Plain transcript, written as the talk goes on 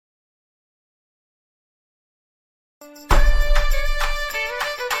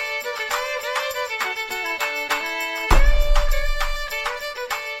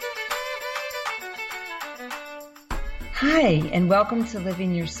Hi, and welcome to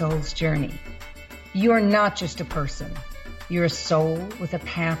Living Your Soul's Journey. You are not just a person. You're a soul with a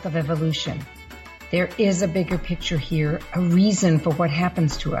path of evolution. There is a bigger picture here, a reason for what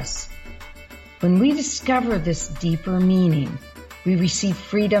happens to us. When we discover this deeper meaning, we receive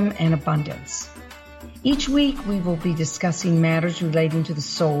freedom and abundance. Each week, we will be discussing matters relating to the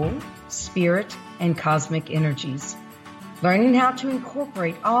soul, spirit, and cosmic energies. Learning how to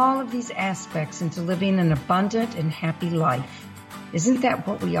incorporate all of these aspects into living an abundant and happy life. Isn't that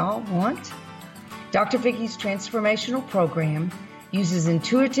what we all want? Dr. Vicki's transformational program uses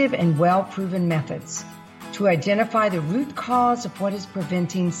intuitive and well-proven methods to identify the root cause of what is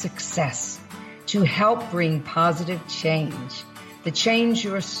preventing success, to help bring positive change, the change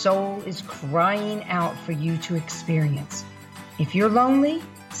your soul is crying out for you to experience. If you're lonely,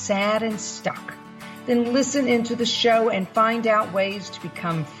 sad, and stuck, then listen into the show and find out ways to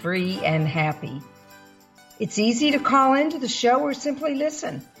become free and happy. It's easy to call into the show or simply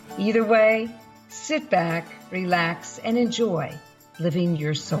listen. Either way, sit back, relax, and enjoy living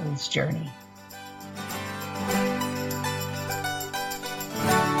your soul's journey.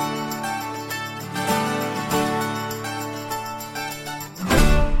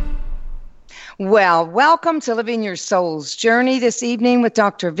 Well, welcome to Living Your Soul's Journey this evening with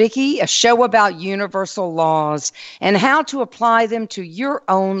Dr. Vicki, a show about universal laws and how to apply them to your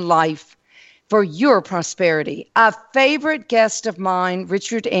own life for your prosperity. A favorite guest of mine,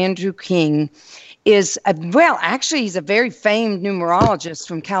 Richard Andrew King, he's a very famed numerologist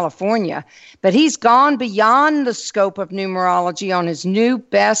from California, but he's gone beyond the scope of numerology on his new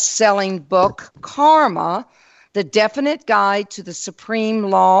best-selling book, Karma, The Definite Guide to the Supreme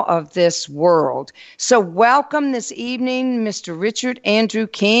Law of This World. So welcome this evening, Mr. Richard Andrew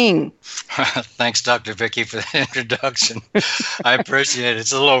King. Thanks, Dr. Vicki, for the introduction. I appreciate it.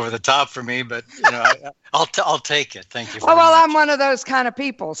 It's a little over the top for me, but I'll take it. Thank you. Oh, well, I'm one of those kind of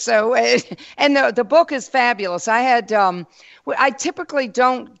people. So, and the book is fabulous. I typically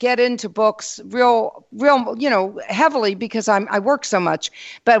don't get into books real, heavily because I work so much.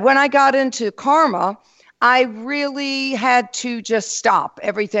 But when I got into Karma, I really had to just stop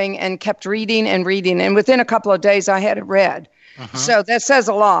everything and kept reading. And within a couple of days, I had it read. Uh-huh. So that says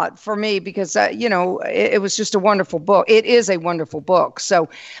a lot for me because, it was just a wonderful book. It is a wonderful book. So,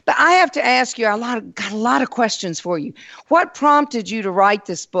 but I have to ask you, got a lot of questions for you. What prompted you to write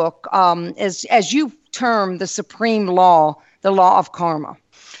this book, as you term the supreme law, the law of karma?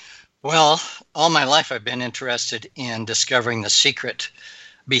 Well, all my life I've been interested in discovering the secret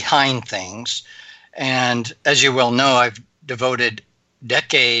behind things. And as you well know, I've devoted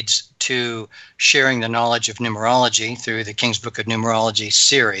decades to sharing the knowledge of numerology through the King's Book of Numerology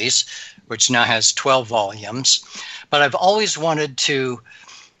series, which now has 12 volumes. But I've always wanted to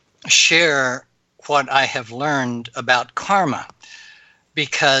share what I have learned about karma,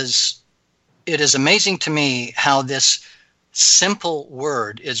 because it is amazing to me how this simple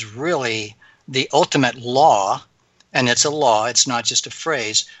word is really the ultimate law, and it's a law, it's not just a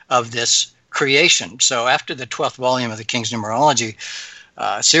phrase, of this creation. So after the 12th volume of the King's Numerology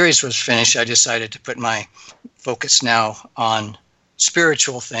series was finished, I decided to put my focus now on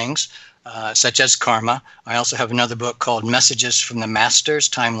spiritual things, such as karma. I also have another book called Messages from the Masters,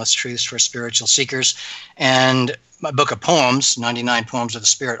 Timeless Truths for Spiritual Seekers. And my book of poems, 99 Poems of the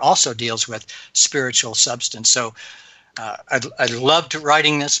Spirit, also deals with spiritual substance. So I loved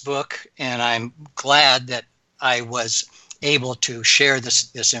writing this book, and I'm glad that I was able to share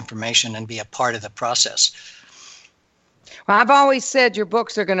this information and be a part of the process. Well, I've always said your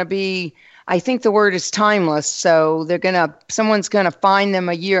books are going to be, I think the word is timeless. So someone's going to find them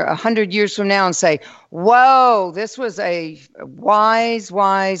 100 years from now and say, whoa, this was a wise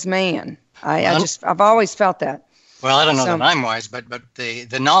man. I've always felt that. Well, I don't know that I'm wise, but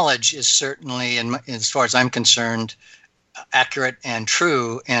the knowledge is certainly, as far as I'm concerned, accurate and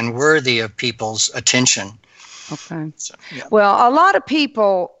true and worthy of people's attention. Okay. So, yeah. Well, a lot of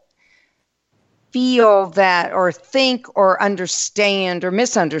people feel that or think or understand or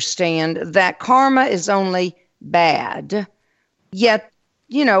misunderstand that karma is only bad. Yet,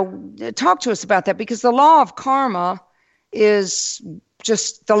 talk to us about that, because the law of karma is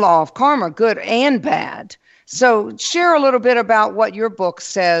just the law of karma, good and bad. So share a little bit about what your book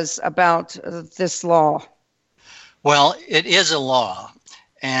says about this law. Well, it is a law,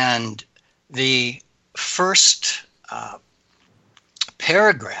 and the first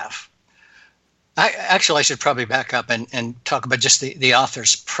paragraph, I should probably back up and talk about just the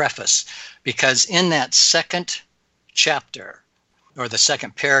author's preface, because in that second chapter or the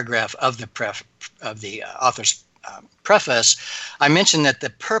second paragraph of the author's preface, I mentioned that the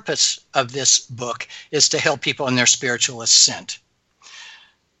purpose of this book is to help people in their spiritual ascent,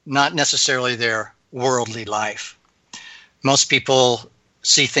 not necessarily their worldly life. Most people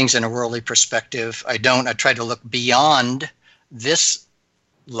see things in a worldly perspective. I don't. I try to look beyond this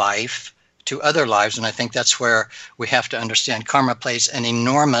life to other lives, and I think that's where we have to understand karma plays an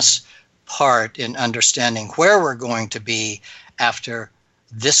enormous part in understanding where we're going to be after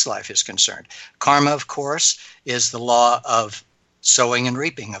this life is concerned. Karma, of course, is the law of sowing and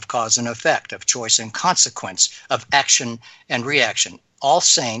reaping, of cause and effect, of choice and consequence, of action and reaction. All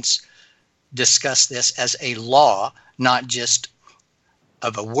saints discuss this as a law, not just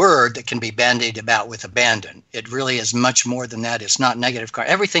of a word that can be bandied about with abandon. It really is much more than that. It's not negative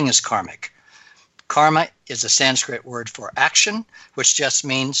karma. Everything is karmic. Karma is a Sanskrit word for action, which just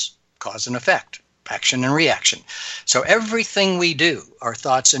means cause and effect, action and reaction. So everything we do, our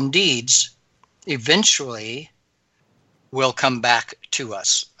thoughts and deeds, eventually will come back to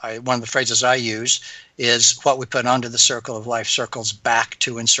us. One of the phrases I use is what we put onto the circle of life circles back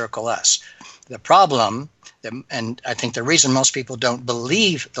to encircle us. The problem, and I think the reason most people don't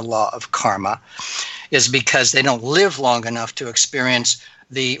believe the law of karma, is because they don't live long enough to experience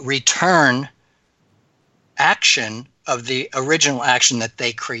the return action of the original action that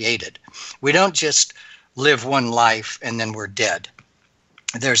they created. We don't just live one life and then we're dead.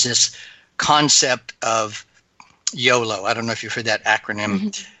 There's this concept of YOLO. I don't know if you've heard that acronym. Mm-hmm.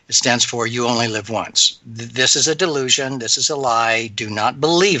 It stands for you only live once. This is a delusion. This is a lie. Do not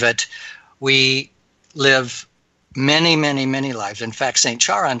believe it. We live many, many, many lives. In fact, St.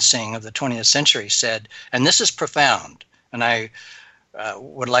 Charan Singh of the 20th century said, and this is profound, and I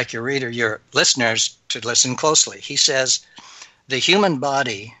would like your listeners to listen closely. He says, the human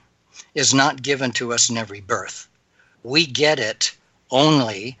body is not given to us in every birth. We get it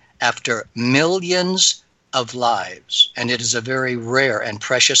only after millions of lives, and it is a very rare and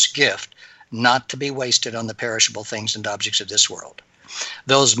precious gift not to be wasted on the perishable things and objects of this world.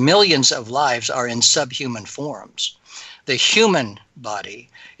 Those millions of lives are in subhuman forms. The human body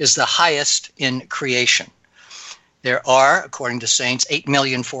is the highest in creation. There are, according to saints,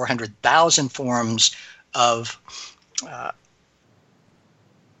 8,400,000 forms of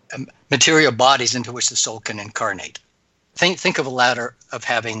material bodies into which the soul can incarnate. Think of a ladder of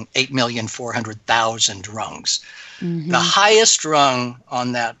having 8,400,000 rungs. Mm-hmm. The highest rung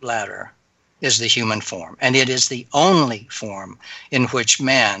on that ladder is the human form, and it is the only form in which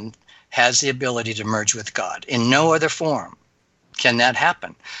man has the ability to merge with God. In no other form can that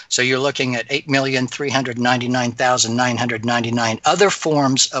happen. So you're looking at 8,399,999 other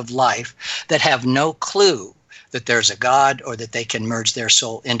forms of life that have no clue that there's a God or that they can merge their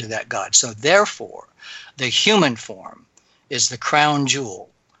soul into that God. So therefore, the human form is the crown jewel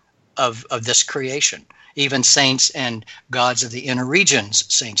of this creation. Even saints and gods of the inner regions,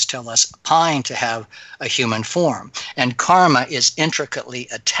 saints tell us, pine to have a human form. And karma is intricately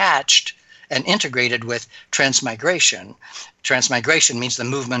attached and integrated with transmigration. Transmigration means the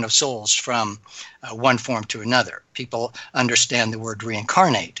movement of souls from one form to another. People understand the word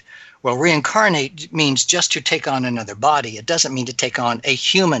reincarnate. Well, reincarnate means just to take on another body. It doesn't mean to take on a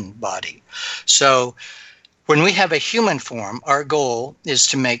human body. So when we have a human form, our goal is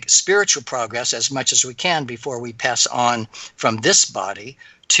to make spiritual progress as much as we can before we pass on from this body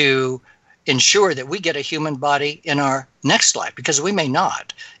to ensure that we get a human body in our next life, because we may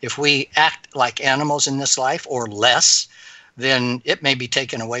not. If we act like animals in this life or less, then it may be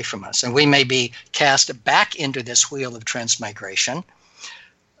taken away from us, and we may be cast back into this wheel of transmigration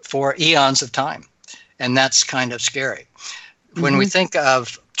for eons of time, and that's kind of scary. Mm-hmm. When we think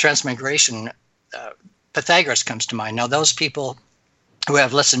of transmigration, Pythagoras comes to mind. Now, those people who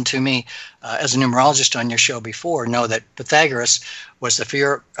have listened to me as a numerologist on your show before know that Pythagoras was the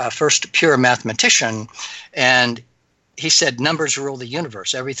first pure mathematician, and he said numbers rule the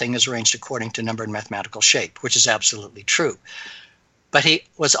universe. Everything is arranged according to number and mathematical shape, which is absolutely true. But he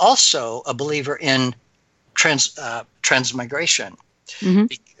was also a believer in transmigration, mm-hmm.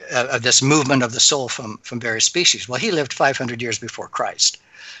 Of this movement of the soul from various species. Well, he lived 500 years before Christ.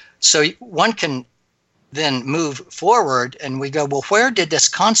 So one can then move forward and we go, well, where did this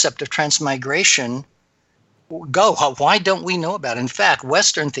concept of transmigration go? Why don't we know about it? In fact,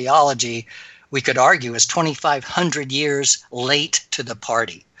 Western theology, we could argue, is 2,500 years late to the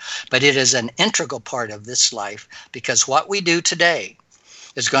party. But it is an integral part of this life, because what we do today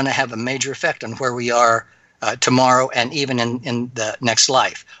is going to have a major effect on where we are tomorrow and even in the next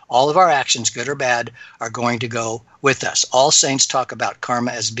life. All of our actions, good or bad, are going to go with us. All saints talk about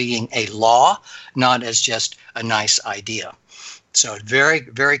karma as being a law, not as just a nice idea. So very,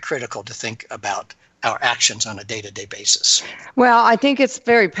 very critical to think about our actions on a day-to-day basis. Well, I think it's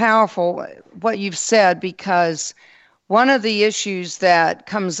very powerful what you've said, because one of the issues that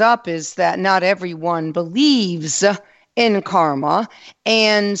comes up is that not everyone believes in karma.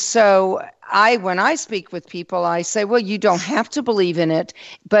 And so when I speak with people, I say, well, you don't have to believe in it,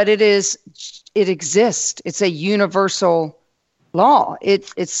 but it exists. It's a universal law.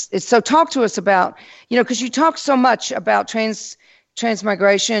 It's so talk to us about, because you talk so much about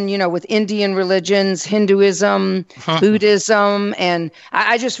transmigration, with Indian religions, Hinduism, Buddhism. And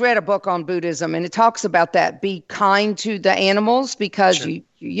I just read a book on Buddhism, and it talks about that. Be kind to the animals, because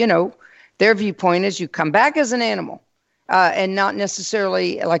sure. Their viewpoint is you come back as an animal, and not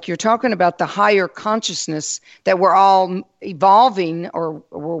necessarily, like you're talking about, the higher consciousness that we're all evolving or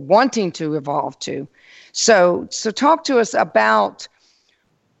we're wanting to evolve to. So talk to us about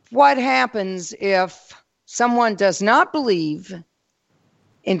what happens if someone does not believe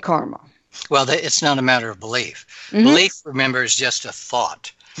in karma. Well, it's not a matter of belief. Mm-hmm. Belief, remember, is just a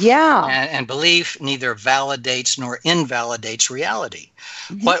thought. Yeah. And belief neither validates nor invalidates reality.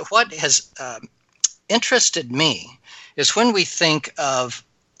 Mm-hmm. What has interested me is when we think of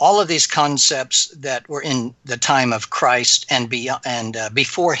all of these concepts that were in the time of Christ and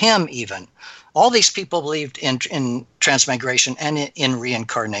before him even. All these people believed in transmigration and in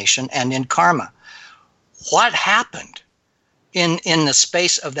reincarnation and in karma. What happened in the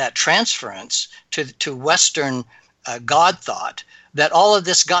space of that transference to Western God thought that all of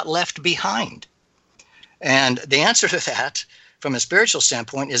this got left behind? And the answer to that, from a spiritual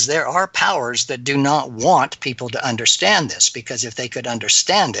standpoint, is there are powers that do not want people to understand this, because if they could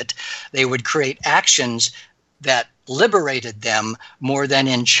understand it, they would create actions that liberated them more than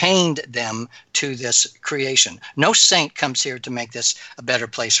enchained them to this creation. No saint comes here to make this a better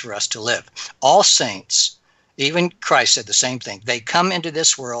place for us to live. All saints, even Christ said the same thing. They come into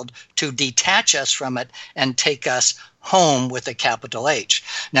this world to detach us from it and take us home with a capital H.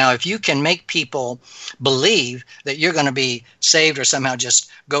 Now, if you can make people believe that you're going to be saved or somehow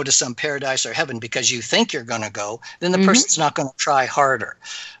just go to some paradise or heaven because you think you're going to go, then the mm-hmm. person's not going to try harder.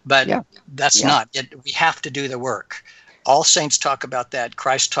 But that's not it. We have to do the work. All saints talk about that.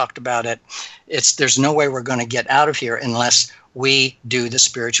 Christ talked about it. There's no way we're going to get out of here unless we do the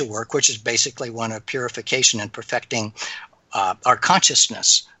spiritual work, which is basically one of purification and perfecting our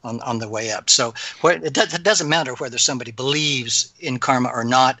consciousness on the way up. So it doesn't matter whether somebody believes in karma or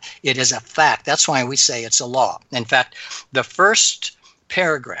not. It is a fact. That's why we say it's a law. In fact, the first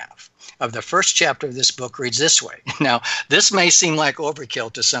paragraph of the first chapter of this book reads this way. Now, this may seem like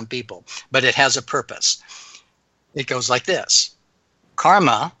overkill to some people, but it has a purpose. It goes like this.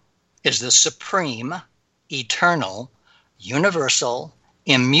 Karma is the supreme, eternal, universal,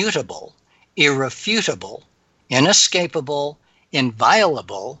 immutable, irrefutable, inescapable,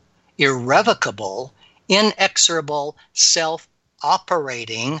 inviolable, irrevocable, inexorable,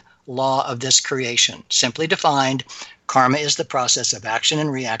 self-operating law of this creation. Simply defined, karma is the process of action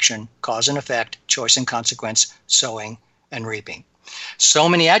and reaction, cause and effect, choice and consequence, sowing and reaping. So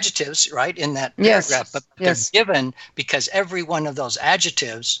many adjectives, right, in that paragraph, but they're given because every one of those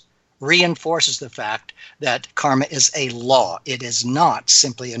adjectives reinforces the fact that karma is a law. It is not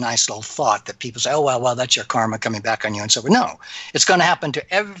simply a nice little thought that people say, oh, well, that's your karma coming back on you and so forth. No, it's going to happen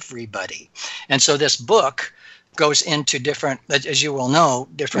to everybody. And so this book goes into different, as you will know,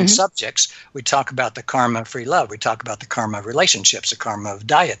 different mm-hmm. subjects. We talk about the karma of free love. We talk about the karma of relationships, the karma of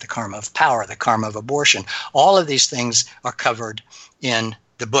diet, the karma of power, the karma of abortion. All of these things are covered in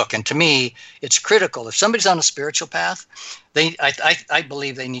the book. And to me, it's critical. If somebody's on a spiritual path, I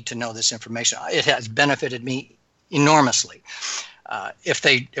believe they need to know this information. It has benefited me enormously. If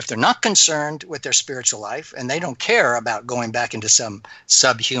they're not concerned with their spiritual life and they don't care about going back into some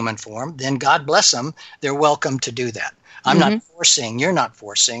subhuman form, then God bless them. They're welcome to do that. I'm mm-hmm. not forcing, you're not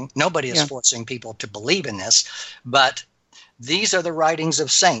forcing, nobody is forcing people to believe in this, but these are the writings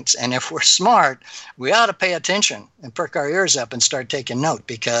of saints. And if we're smart, we ought to pay attention and perk our ears up and start taking note,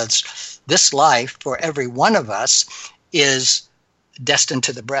 because this life for every one of us is destined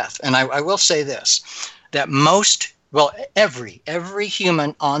to the breath. And I will say this, that every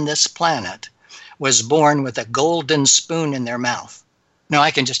human on this planet was born with a golden spoon in their mouth. Now,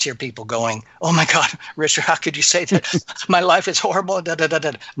 I can just hear people going, oh my God, Richard, how could you say that? My life is horrible. Da, da, da,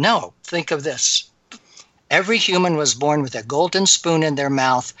 da. No, think of this. Every human was born with a golden spoon in their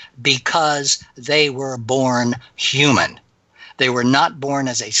mouth because they were born human. They were not born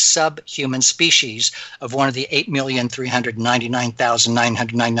as a subhuman species of one of the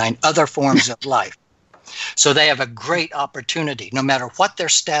 8,399,999 other forms of life. So they have a great opportunity, no matter what their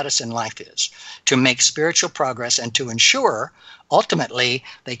status in life is, to make spiritual progress and to ensure, ultimately,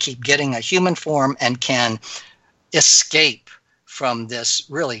 they keep getting a human form and can escape from this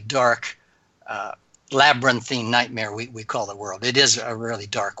really dark, labyrinthine nightmare we call the world. It is a really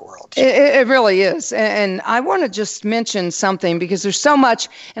dark world. It really is. And I want to just mention something, because there's so much,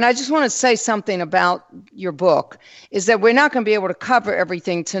 and I just want to say something about your book, is that we're not going to be able to cover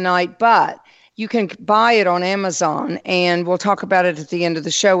everything tonight, but you can buy it on Amazon, and we'll talk about it at the end of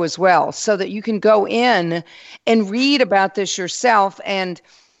the show as well, so that you can go in and read about this yourself. And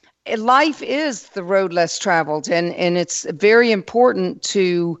life is the road less traveled, and it's very important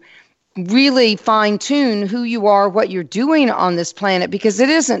to really fine-tune who you are, what you're doing on this planet, because it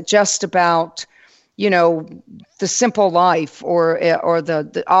isn't just about, the simple life or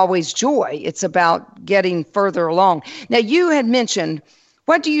the always joy. It's about getting further along. Now, you had mentioned,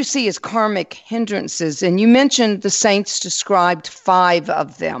 what do you see as karmic hindrances? And you mentioned the saints described 5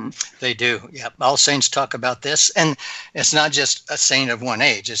 of them. They do. Yeah. All saints talk about this. And it's not just a saint of one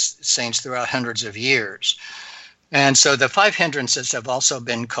age. It's saints throughout hundreds of years. And so the 5 hindrances have also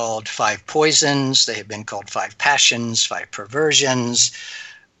been called 5 poisons. They have been called 5 passions, 5 perversions,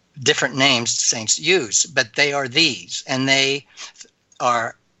 different names saints use. But they are these. And they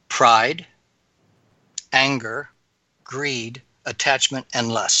are pride, anger, greed, attachment,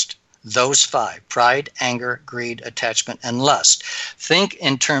 and lust. Those 5: pride, anger, greed, attachment, and lust. Think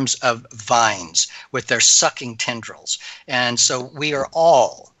in terms of vines with their sucking tendrils. And so we are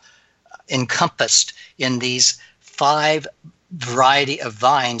all encompassed in these 5 variety of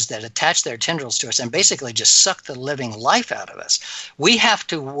vines that attach their tendrils to us and basically just suck the living life out of us. We have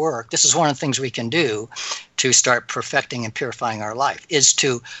to work. This is one of the things we can do to start perfecting and purifying our life, is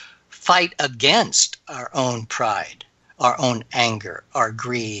to fight against our own pride, our own anger, our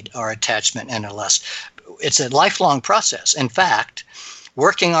greed, our attachment, and our lust. It's a lifelong process. In fact,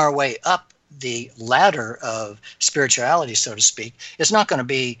 working our way up the ladder of spirituality, so to speak, it's not going to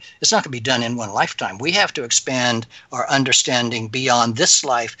be done in one lifetime. We have to expand our understanding beyond this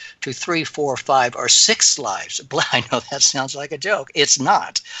life to 3, 4, 5, or 6 lives. I know that sounds like a joke. It's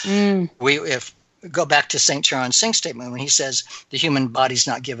not. If go back to St. Charan Singh's statement when he says the human body's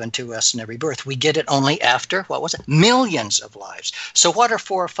not given to us in every birth. We get it only after, millions of lives. So what are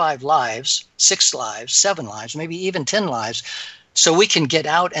 4 or 5 lives, 6 lives, 7 lives, maybe even 10 lives, so we can get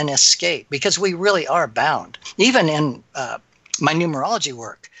out and escape? Because we really are bound. Even in my numerology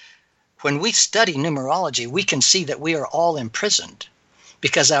work, when we study numerology, we can see that we are all imprisoned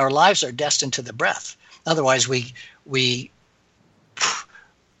because our lives are destined to the breath. Otherwise, we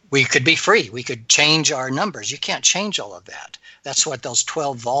could be free. We could change our numbers. You can't change all of that. That's what those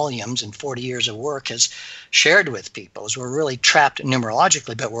 12 volumes and 40 years of work has shared with people, is we're really trapped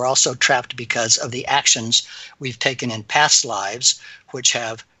numerologically, but we're also trapped because of the actions we've taken in past lives, which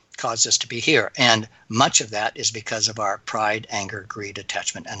have caused us to be here. And much of that is because of our pride, anger, greed,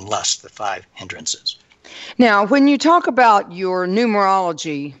 attachment, and lust, the 5 hindrances. Now, when you talk about your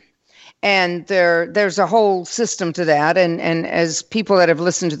numerology, and there's a whole system to that. And as people that have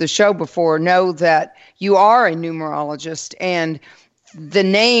listened to the show before know that you are a numerologist, and the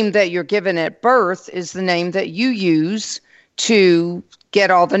name that you're given at birth is the name that you use to get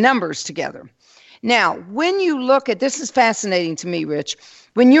all the numbers together. Now, when you look at, this is fascinating to me, Rich,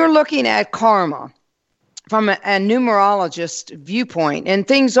 when you're looking at karma from a numerologist viewpoint, and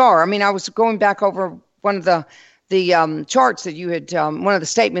things are, I was going back over one of the charts that you had, one of the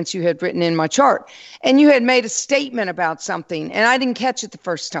statements you had written in my chart, and you had made a statement about something, and I didn't catch it the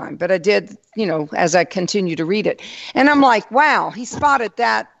first time, but I did, as I continue to read it. And I'm like, wow, he spotted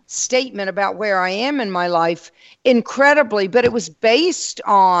that statement about where I am in my life incredibly, but it was based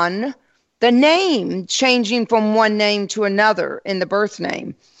on the name changing from one name to another in the birth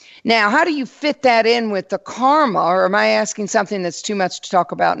name. Now, how do you fit that in with the karma, or am I asking something that's too much to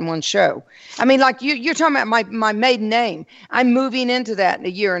talk about in one show? Like you're talking about my maiden name. I'm moving into that in a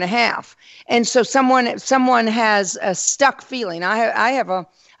year and a half. And so someone has a stuck feeling. I have a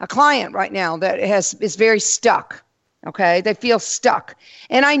client right now that is very stuck. Okay. They feel stuck.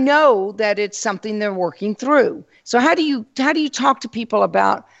 And I know that it's something they're working through. So how do you talk to people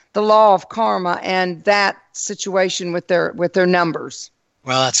about the law of karma and that situation with their numbers?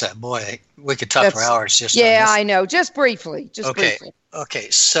 Well, we could talk for hours just on this. this. I know. Just briefly. Okay.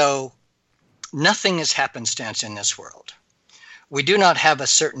 So nothing is happenstance in this world. We do not have a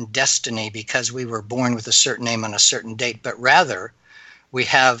certain destiny because we were born with a certain name on a certain date, but rather we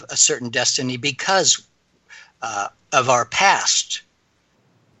have a certain destiny because of our past.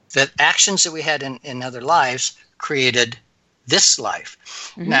 The actions that we had in other lives created this life.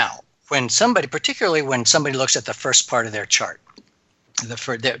 Mm-hmm. Now, particularly when somebody looks at the first part of their chart,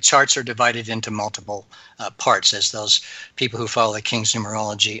 their charts are divided into multiple parts, as those people who follow the King's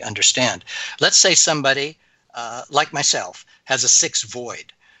numerology understand. Let's say somebody, like myself, has a 6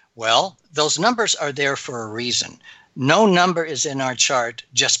 void. Well, those numbers are there for a reason. No number is in our chart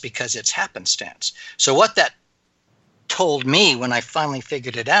just because it's happenstance. So what that told me when I finally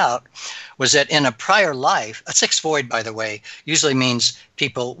figured it out was that in a prior life, a 6 void, by the way, usually means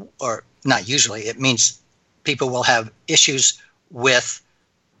people, or not usually, it means people will have issues with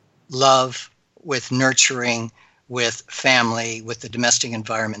love, with nurturing, with family, with the domestic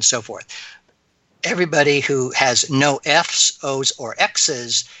environment, and so forth. Everybody who has no F's, O's, or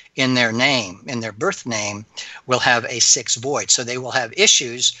X's in their name, in their birth name, will have a 6 void. So they will have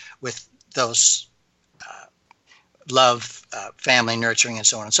issues with those love, family, nurturing, and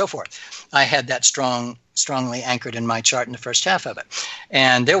so on and so forth. I had that strongly anchored in my chart in the first half of it.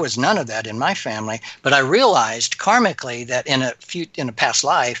 And there was none of that in my family. But I realized karmically that in a past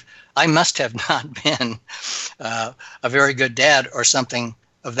life, I must have not been a very good dad or something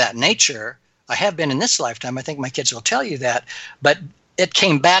of that nature. I have been in this lifetime. I think my kids will tell you that. But it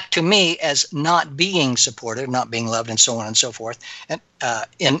came back to me as not being supported, not being loved, and so on and so forth, and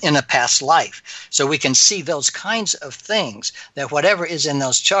in a past life. So we can see those kinds of things, that whatever is in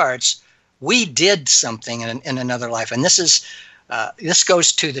those charts, we did something in another life. And this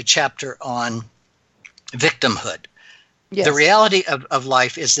goes to the chapter on victimhood. Yes. The reality of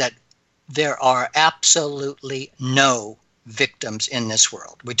life is that there are absolutely no victims in this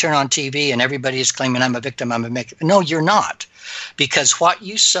world. We turn on TV and everybody is claiming I'm a victim, I'm a victim. No, you're not. Because what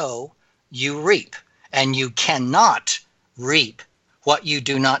you sow, you reap. And you cannot reap what you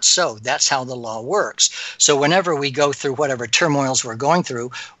do not sow. That's how the law works. So whenever we go through whatever turmoils we're going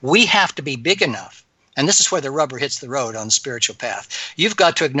through, we have to be big enough. And this is where the rubber hits the road on the spiritual path. You've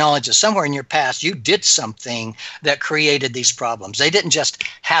got to acknowledge that somewhere in your past, you did something that created these problems. They didn't just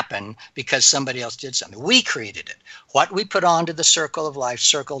happen because somebody else did something. We created it. What we put onto the circle of life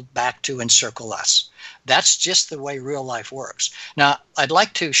circled back to encircle us. That's just the way real life works. Now, I'd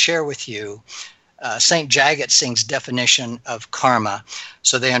like to share with you St. Jagat Singh's definition of karma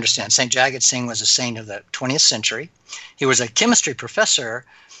so they understand. St. Jagat Singh was a saint of the 20th century. He was a chemistry professor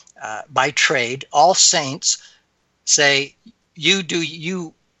by trade. All saints say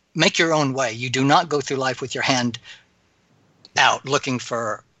you make your own way. You do not go through life with your hand out looking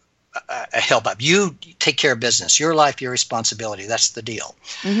for a help up. You take care of business. Your life, your responsibility. That's the deal.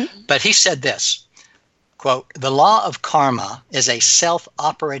 Mm-hmm. But he said this, quote, "The law of karma is a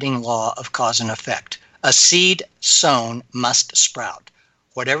self-operating law of cause and effect. A seed sown must sprout.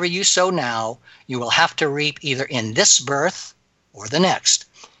 Whatever you sow now, you will have to reap either in this birth or the next.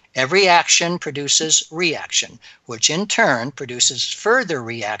 Every action produces reaction, which in turn produces further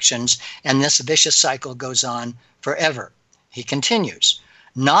reactions, and this vicious cycle goes on forever." He continues,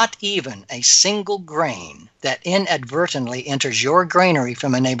 "Not even a single grain that inadvertently enters your granary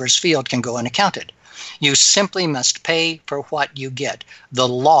from a neighbor's field can go unaccounted. You simply must pay for what you get. The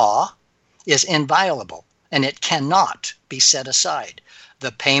law is inviolable, and it cannot be set aside.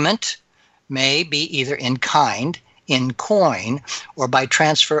 The payment may be either in kind, in coin, or by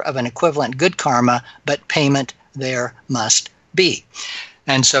transfer of an equivalent good karma, but payment there must be."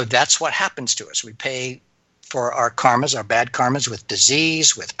 And so that's what happens to us. We pay for our karmas, our bad karmas, with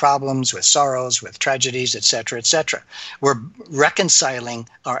disease, with problems, with sorrows, with tragedies, etc., etc. We're reconciling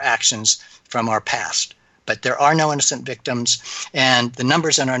our actions from our past. But there are no innocent victims, and the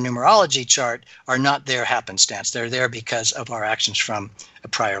numbers in our numerology chart are not there happenstance. They're there because of our actions from a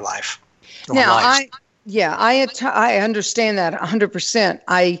prior life. Now, I understand that 100%.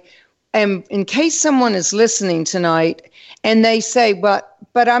 I am, in case someone is listening tonight and they say, but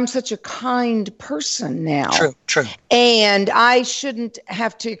I'm such a kind person now. True. And I shouldn't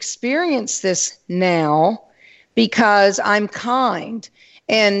have to experience this now because I'm kind.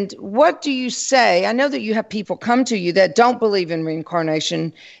 And what do you say? I know that you have people come to you that don't believe in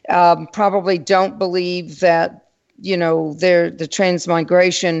reincarnation, probably don't believe that, the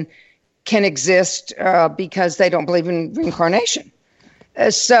transmigration can exist because they don't believe in reincarnation.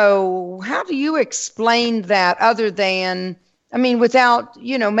 So how do you explain that other than, without,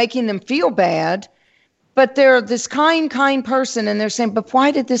 making them feel bad, but they're this kind person and they're saying, but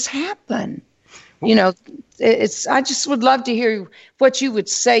why did this happen? I just would love to hear what you would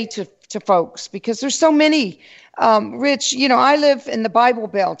say to folks, because there's so many, Rich, I live in the Bible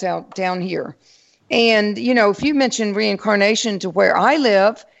Belt down here. And, if you mention reincarnation to where I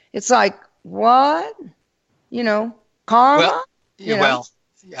live, it's like, what? karma. Well, well,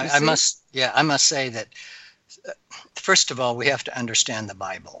 I must say that first of all, we have to understand the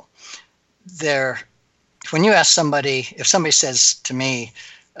Bible. When you ask somebody, if somebody says to me,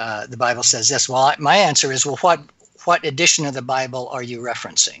 the Bible says this, well, my answer is, well, what edition of the Bible are you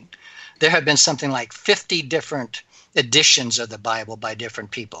referencing? There have been something like 50 different editions of the Bible by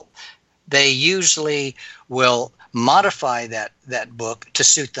different people. They usually will modify that book to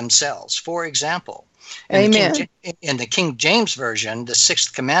suit themselves. For example, in the King James Version, the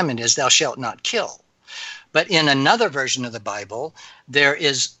sixth commandment is, thou shalt not kill. But in another version of the Bible,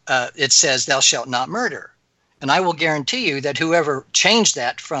 it says, thou shalt not murder. And I will guarantee you that whoever changed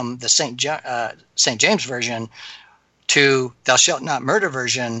that from the St. James Version to thou shalt not murder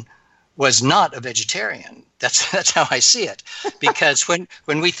version was not a vegetarian. That's how I see it. Because when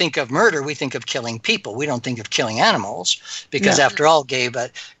we think of murder, we think of killing people. We don't think of killing animals, because after all,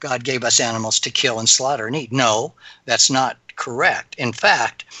 God gave us animals to kill and slaughter and eat. No, that's not correct. In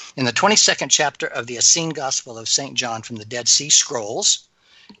fact, in the 22nd chapter of the Essene Gospel of St. John from the Dead Sea Scrolls,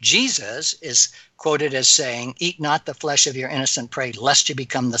 Jesus is quoted as saying, eat not the flesh of your innocent prey, lest you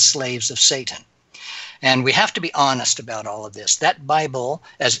become the slaves of Satan. And we have to be honest about all of this. That Bible,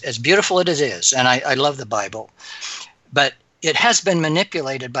 as beautiful as it is, and I love the Bible, but it has been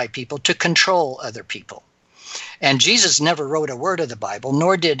manipulated by people to control other people. And Jesus never wrote a word of the Bible,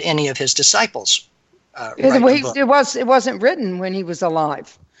 nor did any of his disciples write a book. It wasn't written when he was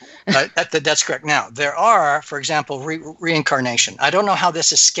alive. That's correct. Now, there are, for example, reincarnation. I don't know how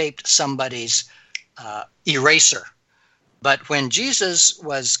this escaped somebody's eraser. But when Jesus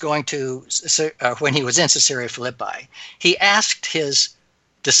was when he was in Caesarea Philippi, he asked his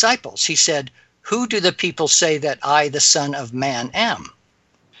disciples, he said, who do the people say that I, the Son of Man, am?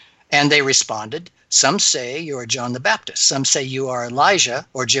 And they responded, some say you are John the Baptist. Some say you are Elijah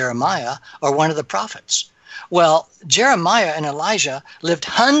or Jeremiah or one of the prophets. Well, Jeremiah and Elijah lived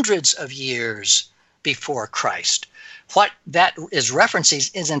hundreds of years before Christ. What that is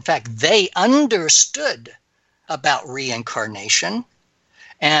referencing is, in fact, they understood about reincarnation,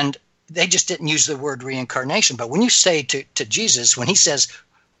 and they just didn't use the word reincarnation. But when you say to Jesus, when he says,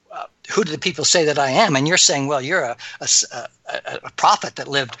 who do the people say that I am? And you're saying, well, you're a prophet that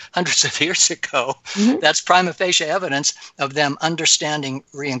lived hundreds of years ago. Mm-hmm. That's prima facie evidence of them understanding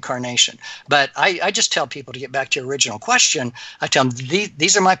reincarnation. But I just tell people, to get back to your original question, I tell them,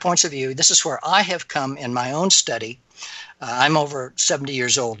 these are my points of view. This is where I have come in my own study. I'm over 70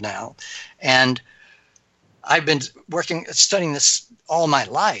 years old now, and I've been studying this all my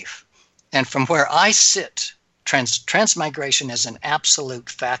life. And from where I sit, transmigration is an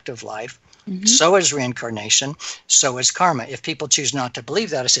absolute fact of life. Mm-hmm. So is reincarnation. So is karma. If people choose not to believe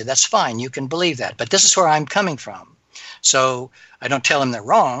that, I say, that's fine. You can believe that. But this is where I'm coming from. So I don't tell them they're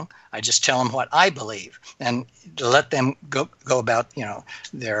wrong. I just tell them what I believe, and to let them go about,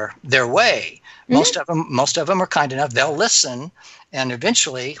 their way. Mm-hmm. Most of them are kind enough. They'll listen. And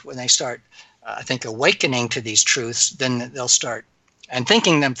eventually, when they start, I think, awakening to these truths, then they'll start and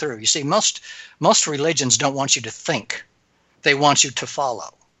thinking them through. You see, most religions don't want you to think. They want you to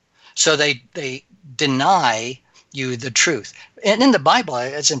follow. So they deny you the truth. And in the Bible,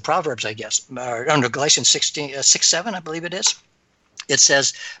 it's in Proverbs, I guess, or under Galatians 6:7, I believe it is. It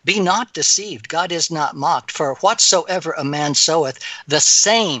says, be not deceived. God is not mocked. For whatsoever a man soweth, the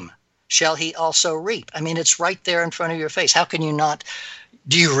same shall he also reap. I mean, it's right there in front of your face. How can you not?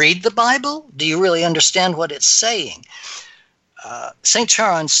 Do you read the Bible? Do you really understand what it's saying? St.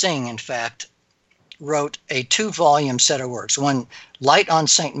 Charan Singh, in fact, wrote a 2-volume set of works, one, Light on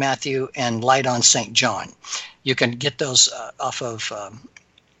St. Matthew and Light on St. John. You can get those off of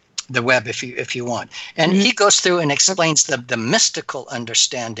the web if you want. And he goes through and explains the mystical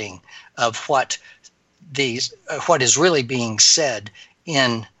understanding of what is really being said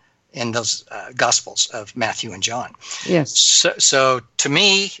in those Gospels of Matthew and John. Yes. So to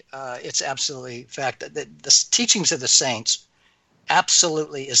me, it's absolutely fact that the teachings of the saints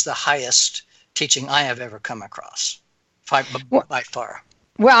absolutely is the highest teaching I have ever come across, by far.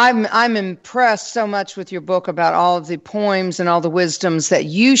 Well, I'm impressed so much with your book about all of the poems and all the wisdoms that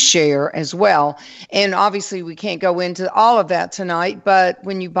you share as well. And obviously, we can't go into all of that tonight, but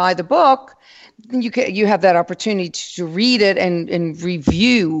when you buy the book, you have that opportunity to read it and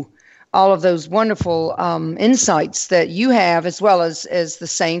review all of those wonderful insights that you have, as well as the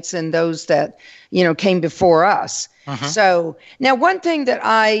saints and those that came before us. Uh-huh. So now, one thing that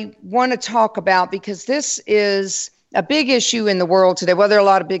I want to talk about, because this is a big issue in the world today. Well, there are a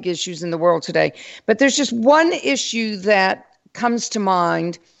lot of big issues in the world today, but there's just one issue that comes to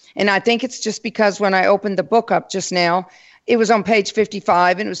mind, and I think it's just because when I opened the book up just now, it was on page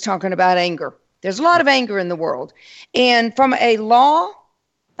 55, and it was talking about anger. There's a lot of anger in the world. And from a law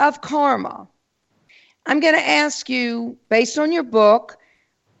of karma, I'm going to ask you, based on your book,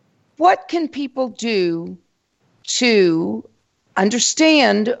 what can people do to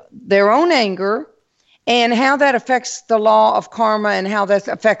understand their own anger and how that affects the law of karma and how that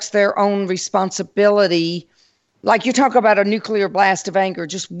affects their own responsibility? Like you talk about a nuclear blast of anger,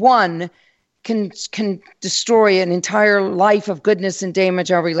 just one can destroy an entire life of goodness and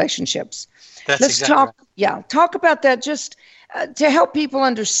damage our relationships. Let's talk. Right. Yeah, talk about that just to help people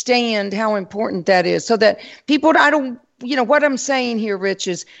understand how important that is, so that people, what I'm saying here, Rich,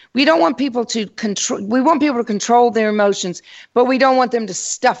 is we don't want people to control. We want people to control their emotions, but we don't want them to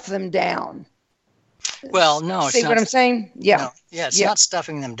stuff them down. Well, no, see what I'm saying? Yeah, no, yeah, it's not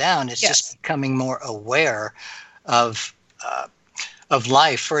stuffing them down. It's just becoming more aware of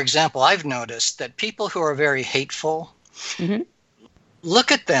life. For example, I've noticed that people who are very hateful,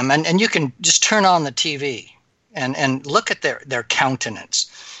 look at them, and you can just turn on the TV and look at their countenance.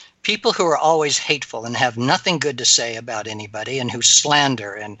 People who are always hateful and have nothing good to say about anybody and who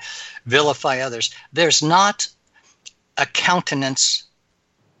slander and vilify others, there's not a countenance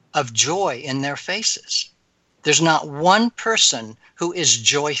of joy in their faces. There's not one person who is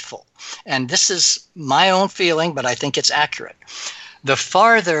joyful. And this is my own feeling, but I think it's accurate. The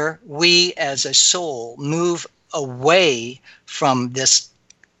farther we as a soul move away from this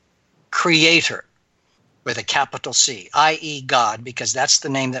creator with a capital C, i.e. God, because that's the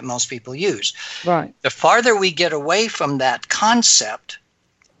name that most people use. Right. The farther we get away from that concept,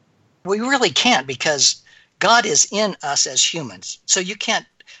 we really can't, because God is in us as humans. So you can't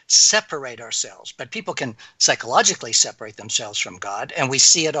separate ourselves, but people can psychologically separate themselves from God, and we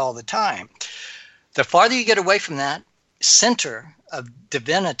see it all the time. The farther you get away from that center of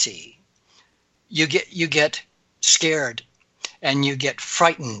divinity, you get scared, and you get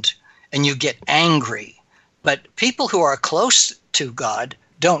frightened, and you get angry. But people who are close to God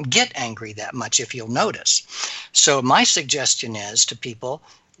don't get angry that much, if you'll notice. So my suggestion is to people,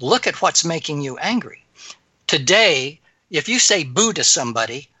 look at what's making you angry. Today, if you say boo to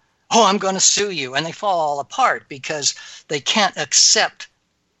somebody, oh, I'm going to sue you, and they fall all apart because they can't accept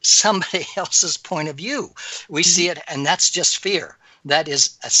somebody else's point of view. We see it, and that's just fear. That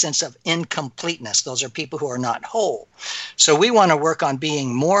is a sense of incompleteness. Those are people who are not whole. So we want to work on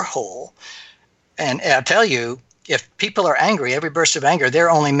being more whole. And I'll tell you, if people are angry, every burst of anger, they're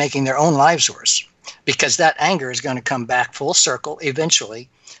only making their own lives worse, because that anger is going to come back full circle eventually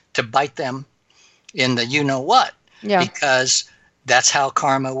to bite them in the you-know-what. Yeah. Because that's how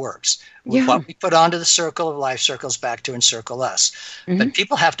karma works. Yeah. What we put onto the circle of life circles back to encircle us. But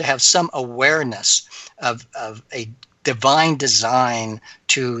people have to have some awareness of a divine design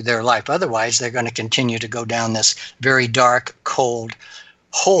to their life. Otherwise, they're going to continue to go down this very dark, cold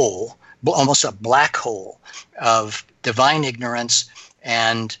hole, almost a black hole of divine ignorance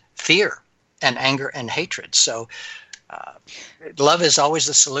and fear and anger and hatred. So love is always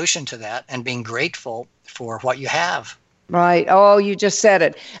the solution to that, and being grateful for what you have. Right. Oh, you just said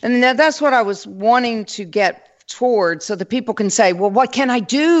it. And that's what I was wanting to get toward, so that people can say, well, what can I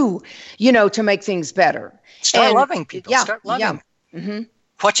do, to make things better? Start loving people. Yeah, Start loving them. Mm-hmm.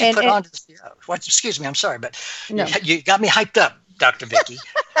 What you put on excuse me, I'm sorry, but you got me hyped up, Dr. Vicki.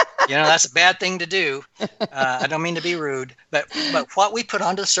 That's a bad thing to do. I don't mean to be rude, but what we put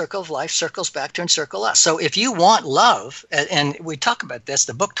onto the circle of life circles back to encircle us. So if you want love, and we talk about this,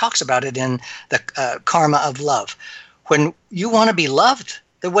 the book talks about it in the Karma of Love. When you want to be loved,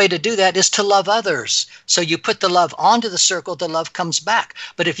 the way to do that is to love others. So you put the love onto the circle, the love comes back.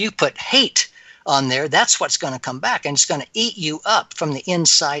 But if you put hate on there, that's what's going to come back, and it's going to eat you up from the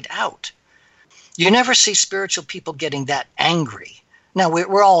inside out. You never see spiritual people getting that angry. Now,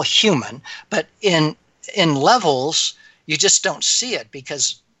 we're all human, but in levels, you just don't see it,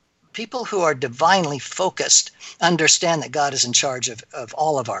 because people who are divinely focused understand that God is in charge of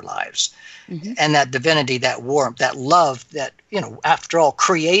all of our lives. And that divinity, that warmth, that love that, after all,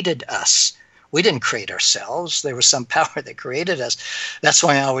 created us. We didn't create ourselves. There was some power that created us. That's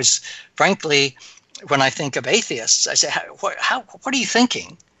why I always, frankly, when I think of atheists, I say, what are you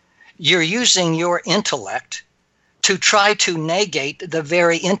thinking? You're using your intellect to try to negate the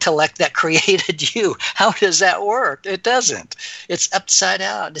very intellect that created you. How does that work? It doesn't. It's upside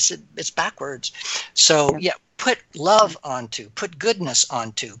down. It's backwards. So, put love onto, put goodness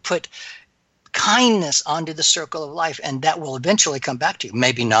onto, put kindness onto the circle of life, and that will eventually come back to you.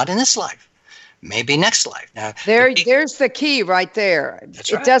 Maybe not in this life, maybe next life. Now, there's the key right there.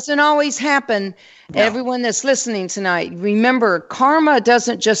 That's right. It doesn't always happen. No. Everyone that's listening tonight, remember, karma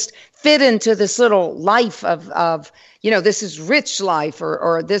doesn't just fit into this little life of this is Rich life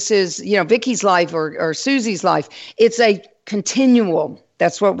or this is, Vicky's life or Susie's life. It's a continuum.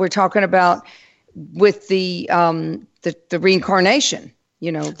 That's what we're talking about with the reincarnation.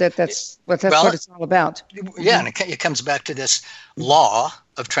 That's what it's all about. Yeah, and it comes back to this law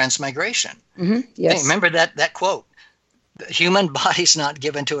of transmigration. Mm-hmm. Yes. Hey, remember that quote? The human body's not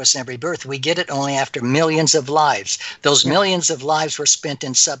given to us in every birth. We get it only after millions of lives. Those millions of lives were spent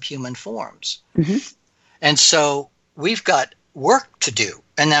in subhuman forms. Mm-hmm. And so we've got work to do.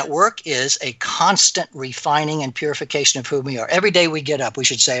 And that work is a constant refining and purification of who we are. Every day we get up, we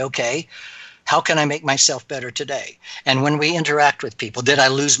should say, okay, how can I make myself better today? And when we interact with people, did I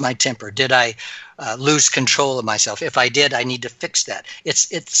lose my temper? Did I lose control of myself? If I did, I need to fix that.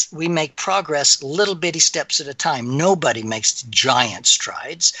 We make progress little bitty steps at a time. Nobody makes giant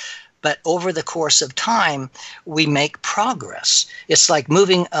strides. But over the course of time, we make progress. It's like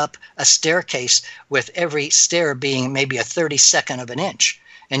moving up a staircase with every stair being maybe a 32nd of an inch.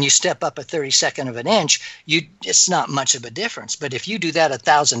 And you step up a 32nd of an inch, it's not much of a difference. But if you do that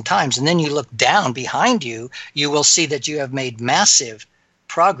 1,000 times and then you look down behind you, you will see that you have made massive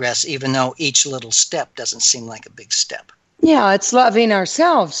progress, even though each little step doesn't seem like a big step. Yeah, it's loving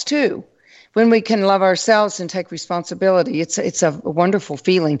ourselves too. When we can love ourselves and take responsibility, it's a wonderful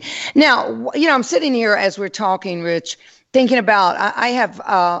feeling. Now, I'm sitting here as we're talking, Rich, thinking about, I have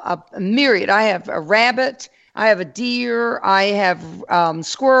a myriad. I have a rabbit, I have a deer, I have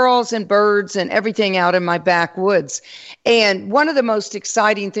squirrels and birds and everything out in my backwoods. And one of the most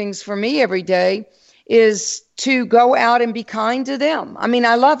exciting things for me every day is to go out and be kind to them. I mean,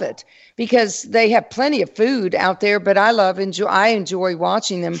 I love it because they have plenty of food out there, but I enjoy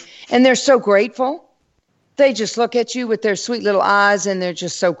watching them. And they're so grateful. They just look at you with their sweet little eyes and they're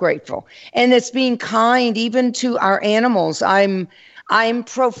just so grateful. And it's being kind even to our animals. I'm an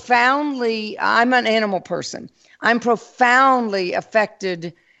animal person. I'm profoundly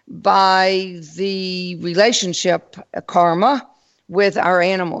affected by the relationship karma with our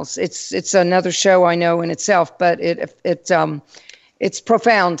animals. It's another show I know in itself, but it's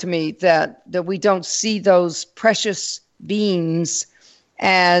profound to me that we don't see those precious beings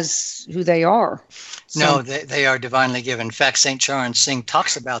as who they are. No, they are divinely given. In fact, St. Charan Singh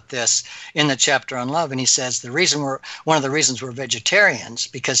talks about this in the chapter on love, and he says one of the reasons we're vegetarians,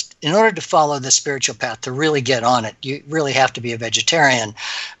 because in order to follow the spiritual path, to really get on it, you really have to be a vegetarian,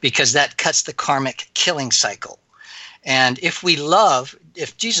 because that cuts the karmic killing cycle. And if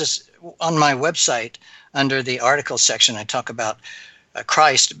Jesus, on my website, under the articles section, I talk about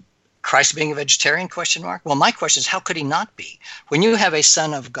Christ being a vegetarian, ? Well, my question is, how could he not be? When you have a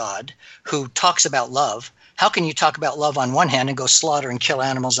son of God who talks about love, how can you talk about love on one hand and go slaughter and kill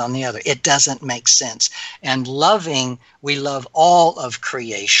animals on the other? It doesn't make sense. And we love all of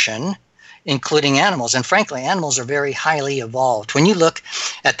creation, including animals. And frankly, animals are very highly evolved. When you look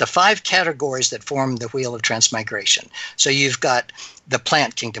at the 5 categories that form the wheel of transmigration, so you've got the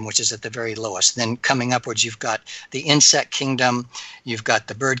plant kingdom, which is at the very lowest. Then coming upwards, you've got the insect kingdom, you've got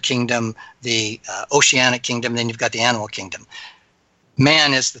the bird kingdom, the oceanic kingdom, then you've got the animal kingdom.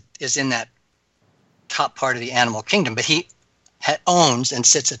 Man is in that top part of the animal kingdom, but he owns and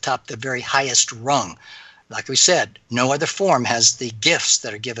sits atop the very highest rung. Like we said, no other form has the gifts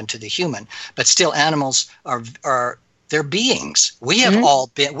that are given to the human, but still animals are they're beings. We have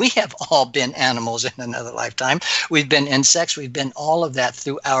all been animals in another lifetime. We've been insects. We've been all of that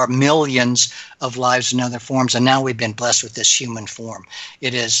through our millions of lives in other forms, and now we've been blessed with this human form.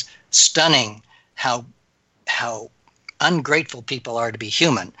 It is stunning how ungrateful people are to be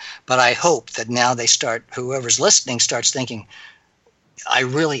human. But I hope that now whoever's listening starts thinking, I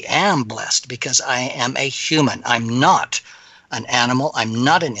really am blessed because I am a human. I'm not an animal. I'm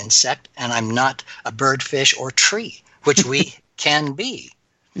not an insect, and I'm not a bird, fish, or tree, which we can be.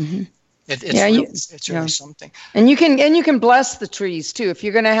 Mm-hmm. It's really something. And you can bless the trees too. If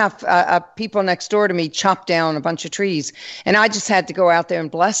you're going to have people next door to me chop down a bunch of trees, and I just had to go out there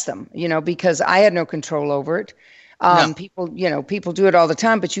and bless them, because I had no control over it. No. People do it all the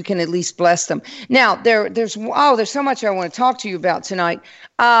time, but you can at least bless them. Now, there's so much I want to talk to you about tonight.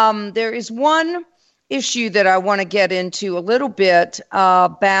 There is one issue that I want to get into a little bit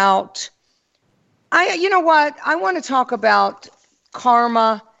about. I want to talk about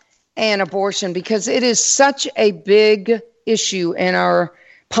karma and abortion because it is such a big issue in our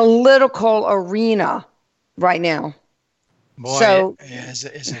political arena right now. Boy, is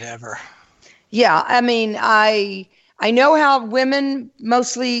it ever? Yeah, I mean, I I know how women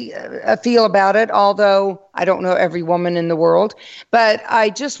mostly feel about it, although I don't know every woman in the world. But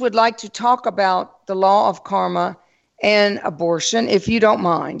I just would like to talk about the law of karma and abortion, if you don't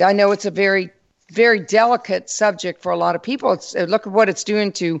mind. I know it's a very, very delicate subject for a lot of people. Look at what it's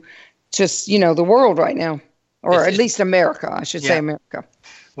doing to just, the world right now, or at least America, I should say America.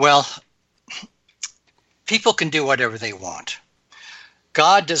 Well, people can do whatever they want.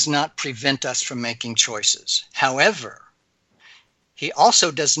 God does not prevent us from making choices. However, he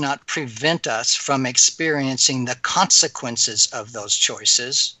also does not prevent us from experiencing the consequences of those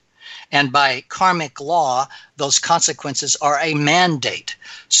choices. And by karmic law, those consequences are a mandate.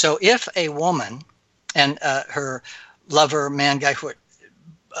 So if a woman and her lover, man, guy, who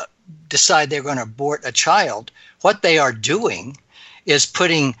decide they're going to abort a child, what they are doing is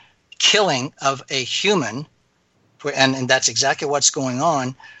putting killing of a human, and that's exactly what's going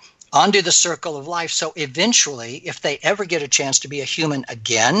on, onto the circle of life. So eventually, if they ever get a chance to be a human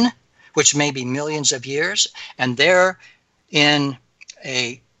again, which may be millions of years, and they're in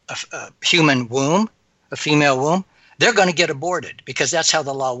a human womb, a female womb, they're going to get aborted, because that's how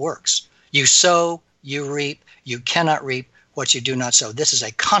the law works. You sow, you reap. You cannot reap what you do not sow. This is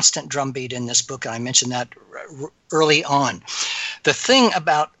a constant drumbeat in this book, and I mentioned that early on. The thing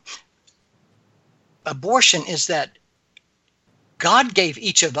about abortion is that God gave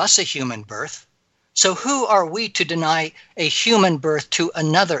each of us a human birth. So who are we to deny a human birth to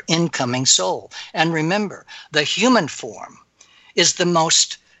another incoming soul? And remember, the human form is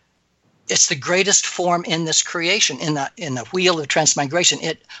it's the greatest form in this creation, in the wheel of transmigration.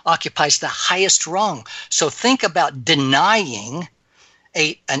 It occupies the highest rung. So think about denying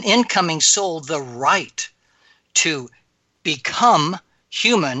an incoming soul the right to become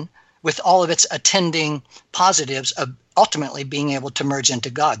human with all of its attending positives of ultimately being able to merge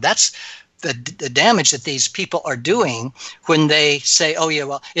into God. That's the damage that these people are doing when they say, oh yeah,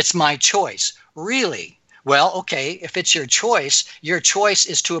 well, it's my choice. Really? Well, okay, if it's your choice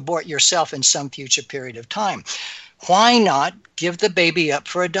is to abort yourself in some future period of time. Why not give the baby up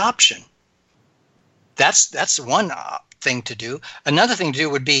for adoption? That's one thing to do. Another thing to do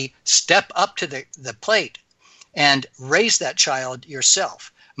would be step up to the plate and raise that child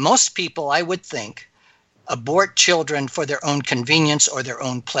yourself. Most people, I would think, abort children for their own convenience or their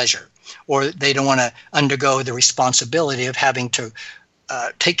own pleasure, or they don't want to undergo the responsibility of having to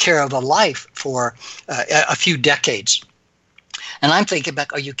take care of a life for a few decades. And I'm thinking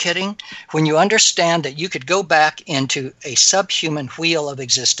back, are you kidding? When you understand that you could go back into a subhuman wheel of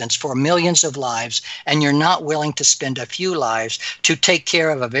existence for millions of lives, and you're not willing to spend a few lives to take care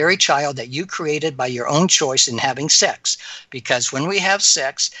of a very child that you created by your own choice in having sex. Because when we have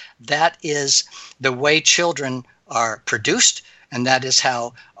sex, that is the way children are produced, and that is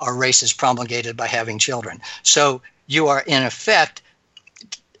how our race is promulgated, by having children. So you are, in effect,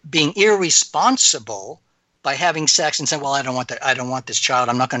 being irresponsible by having sex and saying, well, I don't want this child.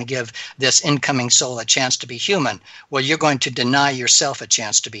 I'm not going to give this incoming soul a chance to be human. Well, you're going to deny yourself a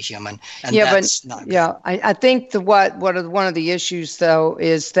chance to be human. And that's not good. Yeah, I think one of the issues, though,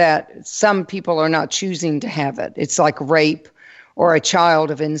 is that some people are not choosing to have it. It's like rape or a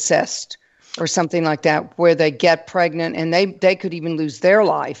child of incest or something like that, where they get pregnant and they could even lose their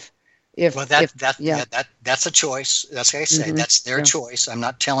life. That's a choice. That's what I say. Mm-hmm. That's their choice. I'm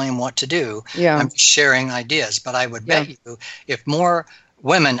not telling them what to do. Yeah. I'm sharing ideas. But I would bet you, if more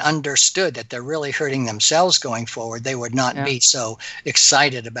women understood that they're really hurting themselves going forward, they would not be so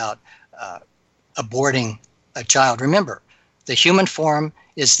excited about aborting a child. Remember, the human form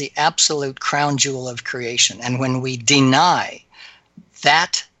is the absolute crown jewel of creation. And when we deny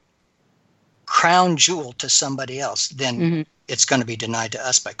that crown jewel to somebody else, then it's going to be denied to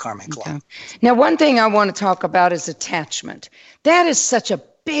us by karmic law. Now, one thing I want to talk about is attachment. That is such a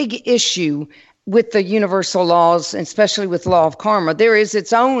big issue with the universal laws, especially with law of karma. There is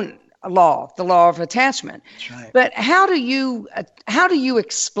its own law, the law of attachment. That's right. But how do you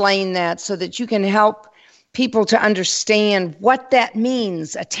explain that so that you can help people to understand what that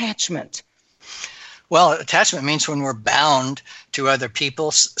means, attachment? Well, attachment means when we're bound to other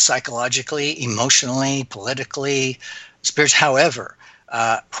people psychologically, emotionally, politically, spiritually, however,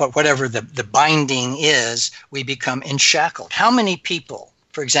 whatever the binding is, we become enshackled. How many people,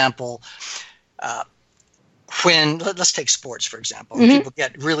 for example, let's take sports, for example, people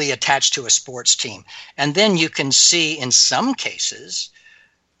get really attached to a sports team. And then you can see in some cases,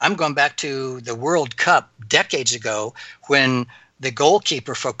 I'm going back to the World Cup decades ago, when the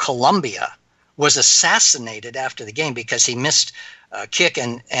goalkeeper for Colombia was assassinated after the game because he missed a kick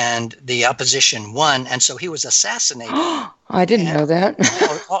and the opposition won, and so he was assassinated. I didn't know that.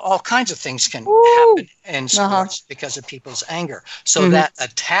 all kinds of things can happen in sports because of people's anger. So that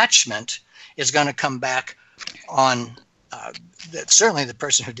attachment is going to come back on certainly the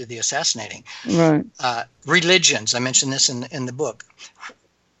person who did the assassinating. Right. Religions, I mentioned this in the book.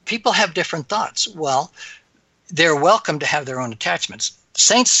 People have different thoughts. Well, they're welcome to have their own attachments.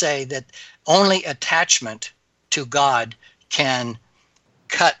 Saints say that only attachment to God can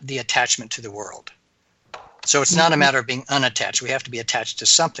cut the attachment to the world. So it's not a matter of being unattached. We have to be attached to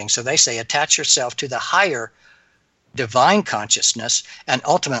something. So they say attach yourself to the higher divine consciousness, and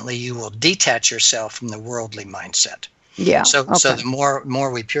ultimately you will detach yourself from the worldly mindset. Yeah. So the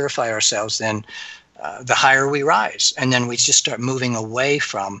more we purify ourselves, then the higher we rise, and then we just start moving away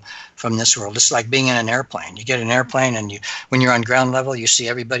from this world. It's like being in an airplane. You get an airplane, and when you're on ground level, you see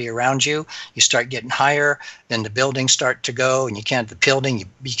everybody around you. You start getting higher, then the buildings start to go, and you can't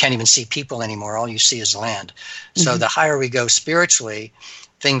even see people anymore. All you see is land. So the higher we go spiritually,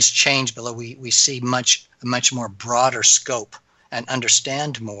 things change below. We see a much more broader scope and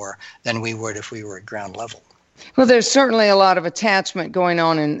understand more than we would if we were at ground level. Well, there's certainly a lot of attachment going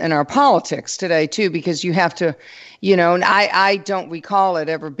on in our politics today, too, because you have to, and I don't recall it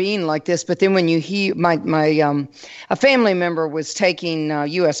ever being like this. But then when you hear a family member was taking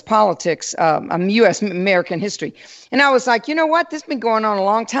U.S. politics, U.S. American history. And I was like, you know what? This has been going on a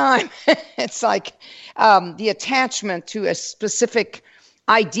long time. It's like the attachment to a specific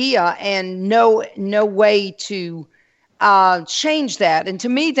idea and no way to change that. And to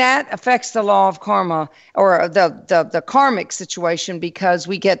me, that affects the law of karma, or the karmic situation, because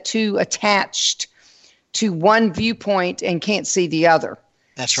we get too attached to one viewpoint and can't see the other.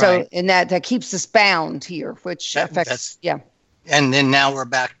 That's right. So, and that keeps us bound here, which affects, And then now we're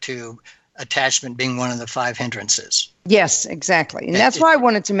back to attachment being one of the 5 hindrances. Yes, exactly. And that's why I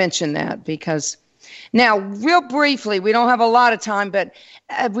wanted to mention that, because now, real briefly, we don't have a lot of time, but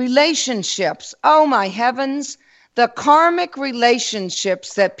relationships, oh my heavens, the karmic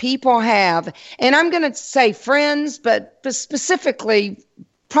relationships that people have, and I'm going to say friends, but specifically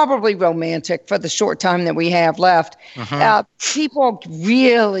probably romantic for the short time that we have left. People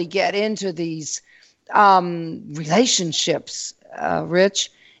really get into these relationships, Rich,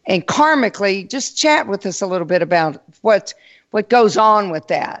 and karmically, just chat with us a little bit about what goes on with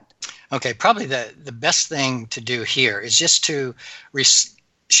that. Okay, probably the best thing to do here is just to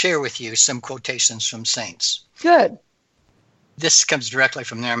share with you some quotations from saints. Good. This comes directly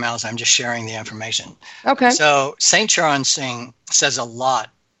from their mouths. I'm just sharing the information. Okay. So Saint Charan Singh says a lot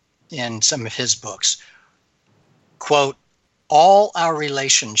in some of his books. Quote, all our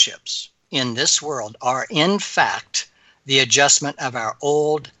relationships in this world are in fact the adjustment of our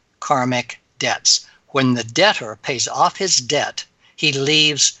old karmic debts. When the debtor pays off his debt, he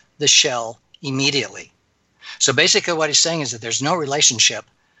leaves the shell immediately. So basically what he's saying is that there's no relationship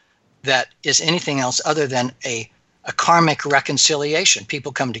that is anything else other than a karmic reconciliation.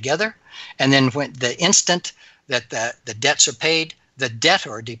 People come together, and then when the instant that the debts are paid, the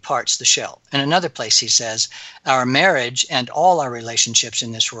debtor departs the shell. In another place he says, our marriage and all our relationships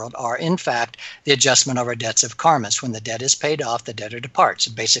in this world are in fact the adjustment of our debts of karmas. When the debt is paid off, the debtor departs.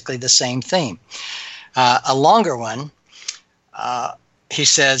 Basically the same theme. A longer one, he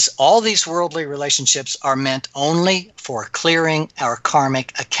says, all these worldly relationships are meant only for clearing our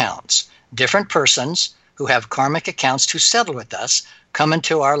karmic accounts. Different persons who have karmic accounts to settle with us come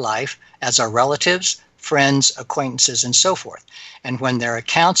into our life as our relatives, friends, acquaintances, and so forth. And when their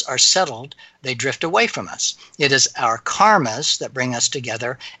accounts are settled, they drift away from us. It is our karmas that bring us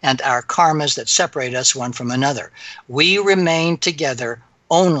together and our karmas that separate us one from another. We remain together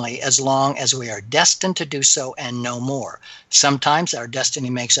only as long as we are destined to do so and no more. Sometimes our destiny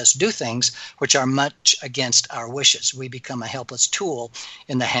makes us do things which are much against our wishes. We become a helpless tool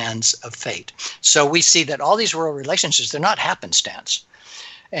in the hands of fate. So we see that all these world relationships, they're not happenstance.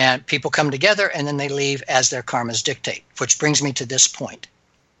 And people come together and then they leave as their karmas dictate, which brings me to this point.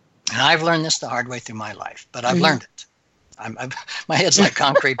 And I've learned this the hard way through my life, but I've learned it. My head's like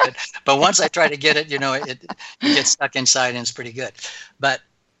concrete, but once I try to get it, it gets stuck inside and it's pretty good. But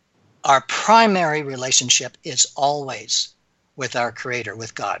our primary relationship is always with our Creator,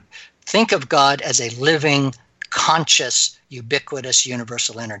 with God. Think of God as a living, conscious, ubiquitous,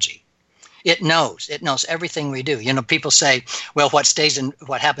 universal energy. It knows everything we do. People say, well,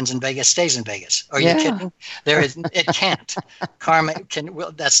 what happens in Vegas stays in Vegas. Are you kidding? It can't. Karma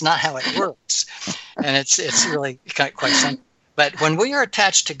that's not how it works. And it's really quite simple. But when we are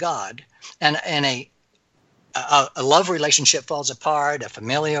attached to God and a a love relationship falls apart, a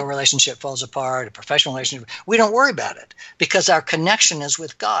familial relationship falls apart, a professional relationship, we don't worry about it because our connection is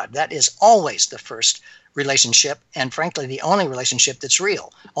with God. That is always the first relationship, and frankly, the only relationship that's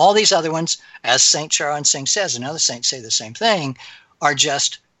real. All these other ones, as St. Charles Singh says, and other saints say the same thing, are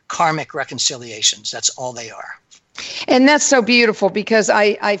just karmic reconciliations. That's all they are. And that's so beautiful because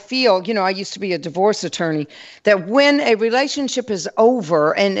I feel, I used to be a divorce attorney, that when a relationship is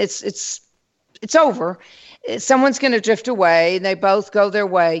over and it's over, someone's going to drift away and they both go their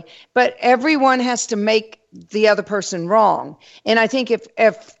way, but everyone has to make the other person wrong. And I think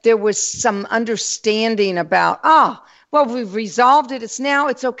if there was some understanding about, well, we've resolved it,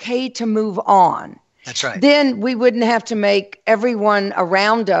 it's okay to move on. That's right. Then we wouldn't have to make everyone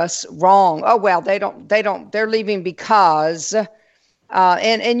around us wrong. Oh, well, they're leaving because,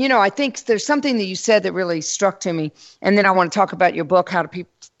 and I think there's something that you said that really struck to me. And then I want to talk about your book, How Do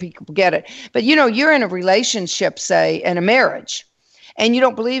People Get It? But, you're in a relationship, say, in a marriage, and you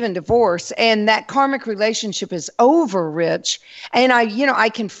don't believe in divorce, and that karmic relationship is over, Rich. And I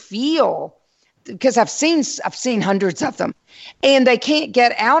can feel, because I've seen hundreds of them, and they can't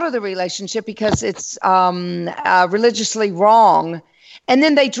get out of the relationship because it's religiously wrong, and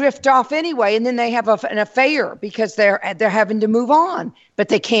then they drift off anyway, and then they have an affair because they're having to move on, but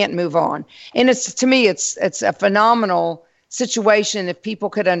they can't move on. And to me, it's a phenomenal situation if people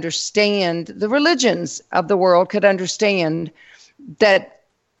could understand, the religions of the world could understand that,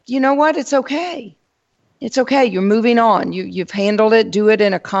 it's okay. It's okay. You're moving on. You've handled it. Do it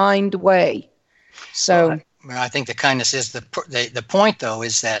in a kind way. So I think the kindness is the point, though,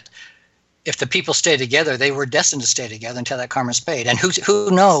 is that if the people stay together, they were destined to stay together until that karma's paid. And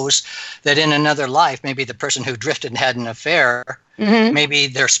who knows that in another life, maybe the person who drifted and had an affair, maybe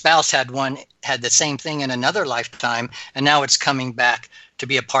their spouse had the same thing in another lifetime, and now it's coming back to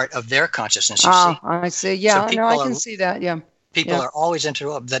be a part of their consciousness. I see. Yeah, so I can see that. Yeah. People are always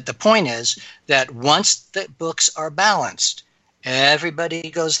interrupted. That the point is that once the books are balanced,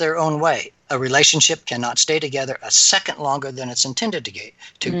 everybody goes their own way. A relationship cannot stay together a second longer than it's intended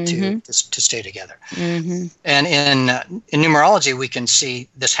to stay together. Mm-hmm. And in numerology, we can see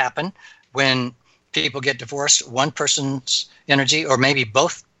this happen when people get divorced. One person's energy, or maybe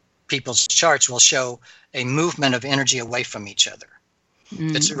both people's charts, will show a movement of energy away from each other.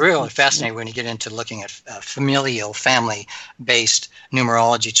 Mm-hmm. It's really fascinating when you get into looking at familial, family-based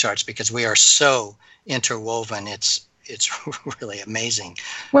numerology charts, because we are so interwoven. It's really amazing.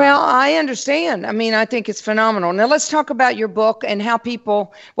 Well, I understand. I mean, I think it's phenomenal. Now let's talk about your book and how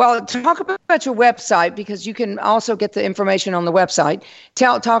people, talk about your website, because you can also get the information on the website.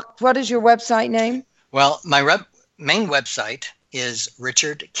 What is your website name? Well, my main website is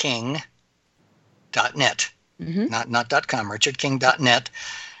richardking.net. Mm-hmm. Not .com, richardking.net.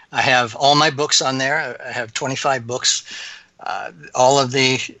 I have all my books on there. I have 25 books. All of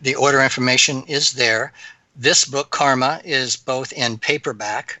the order information is there. This book, Karma, is both in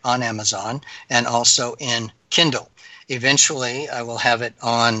paperback on Amazon and also in Kindle. Eventually, I will have it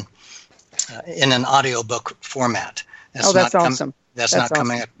in an audiobook format. That's awesome. That's not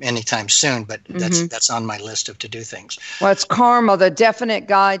coming up anytime soon, but that's on my list of to-do things. Well, it's Karma, the definite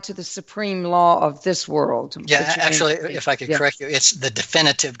guide to the supreme law of this world. Yeah, actually, if I could correct you, it's the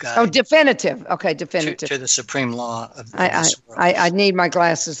definitive guide. Oh, definitive. Okay, definitive. To the supreme law of this world. I need my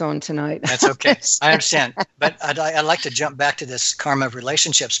glasses on tonight. That's okay. I understand. But I'd like to jump back to this karma of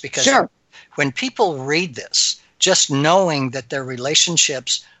relationships, because when people read this, just knowing that their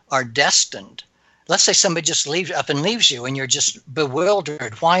relationships are destined. Let's say somebody just leaves you and you're just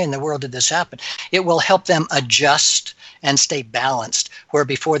bewildered. Why in the world did this happen? It will help them adjust and stay balanced, where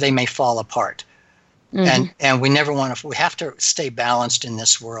before they may fall apart. Mm-hmm. And we never we have to stay balanced in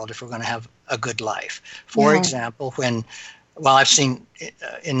this world if we're going to have a good life. For example, I've seen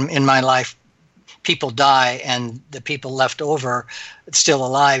in my life, people die and the people left over still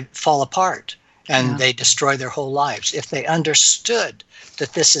alive fall apart, and they destroy their whole lives. If they understood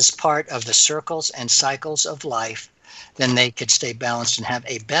that this is part of the circles and cycles of life, then they could stay balanced and have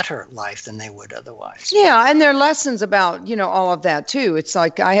a better life than they would otherwise. Yeah, and there are lessons about, all of that too. It's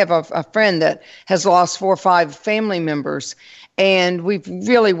like I have a friend that has lost 4 or 5 family members, and we're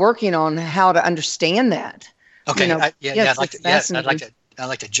really working on how to understand that. Okay, I'd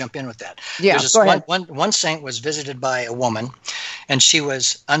like to jump in with that. Yeah, go ahead. One saint was visited by a woman, and she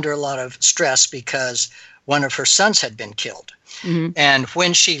was under a lot of stress because one of her sons had been killed. Mm-hmm. And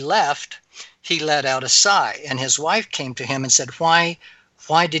when she left, he let out a sigh, and his wife came to him and said, why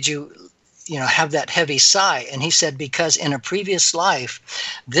did you have that heavy sigh? And he said, because in a previous life,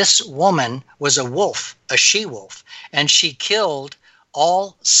 this woman was a wolf, a she-wolf, and she killed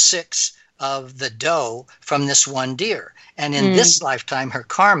all 6 of the doe from this one deer. And in this lifetime, her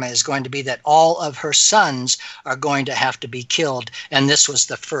karma is going to be that all of her sons are going to have to be killed. And this was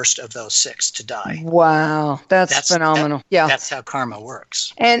the first of those 6 to die. Wow. That's phenomenal. Yeah. That's how karma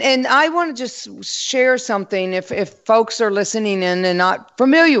works. And I want to just share something if folks are listening in and not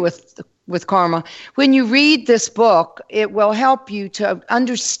familiar with karma. When you read this book, it will help you to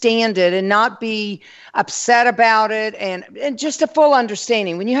understand it and not be upset about it, and just a full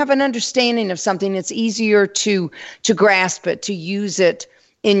understanding. When you have an understanding of something, it's easier to grasp it, to use it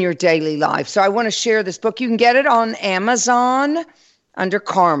in your daily life. So I want to share this book. You can get it on Amazon under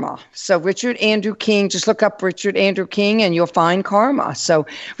Karma. So Richard Andrew King, just look up Richard Andrew King and you'll find Karma. So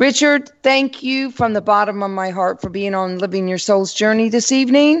Richard, thank you from the bottom of my heart for being on Living Your Soul's Journey this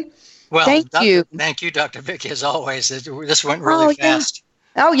evening. Well, thank you, Dr. Vicki, as always. This went really fast.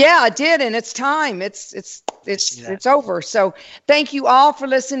 Oh yeah, it did, and it's time. It's over. So thank you all for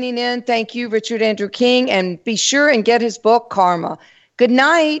listening in. Thank you, Richard Andrew King, and be sure and get his book, Karma. Good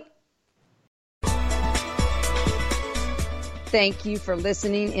night. Thank you for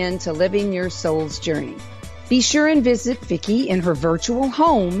listening in to Living Your Soul's Journey. Be sure and visit Vicki in her virtual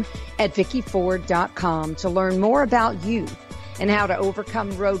home at VickiFord.com to learn more about you and how to overcome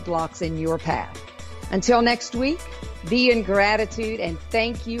roadblocks in your path. Until next week, be in gratitude and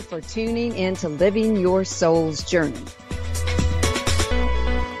thank you for tuning in to Living Your Soul's Journey.